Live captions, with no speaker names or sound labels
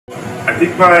I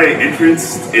think my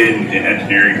interest in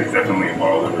engineering has definitely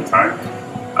evolved over time.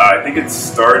 I think it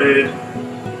started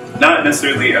not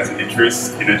necessarily as an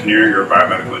interest in engineering or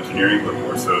biomedical engineering, but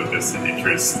more so just an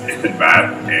interest in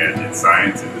math and in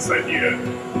science and this idea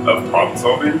of problem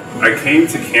solving. I came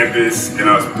to campus and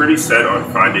I was pretty set on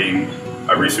finding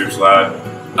a research lab.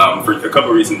 For a couple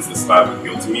of reasons this lab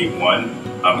appealed to me. One,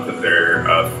 because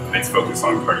it's focused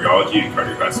on cardiology and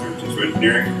cardiovascular tissue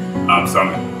engineering.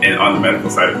 And on the medical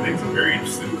side of things, I'm very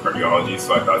interested in cardiology,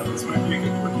 so I thought this might be a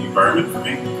good working environment for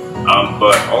me.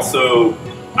 But also,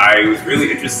 I was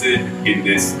really interested in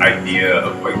this idea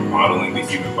of like modeling the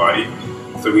human body.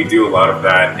 So we do a lot of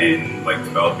that in like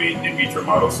developing in vitro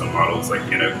models, some models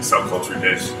like in a cell culture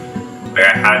dish. Like,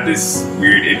 I had this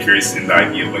weird interest in the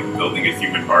idea of like building a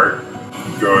human heart.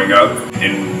 Growing up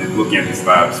and looking at this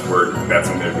lab's work, that's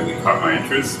something that really caught my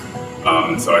interest.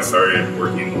 And so I started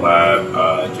working in the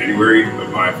lab January of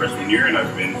my freshman year, and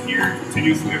I've been here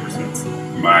continuously ever since.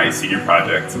 My senior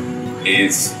project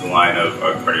is the line of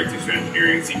cardiac tissue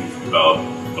engineering, seeking to develop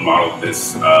a model of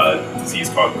this disease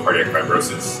called cardiac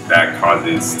fibrosis that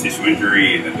causes tissue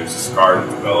injury, and then there's a scar that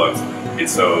develops. And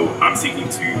so I'm seeking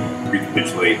to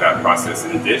recapitulate that process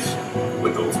in a dish,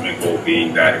 with the ultimate goal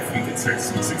being that if we could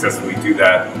successfully do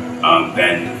that,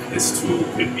 then this tool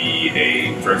could be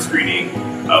a drug screening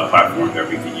platform that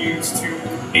we could use to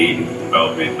aid in the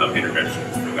development of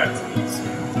interventions for that disease.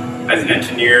 As an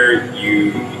engineer,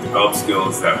 you develop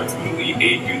skills that ultimately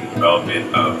aid you in the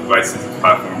development of devices and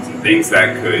platforms and things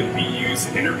that could be used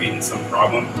to intervene in some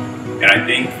problem. And I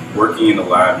think working in the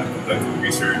lab and conducting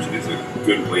research is a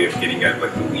good way of getting at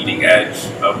like the leading edge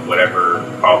of whatever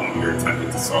problem you're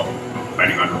attempting to solve. I'm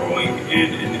planning on enrolling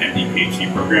in an MD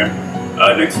PhD program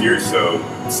next year, so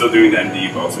still doing the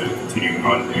MD, but also continuing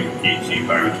on doing PhD in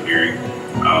bioengineering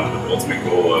with the ultimate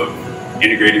goal of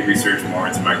integrating research more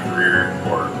into my career,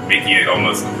 or making it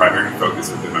almost the primary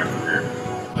focus within my career.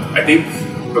 I think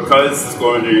because the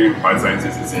School of Engineering and Applied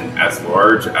Sciences isn't as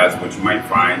large as what you might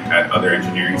find at other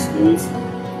engineering schools,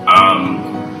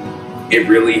 it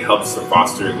really helps to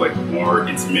foster like more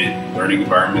intimate learning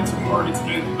environments, more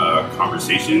intimate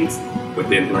conversations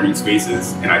within learning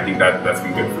spaces. And I think that that's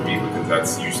been good for me, because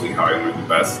that's usually how I learn the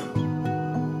best.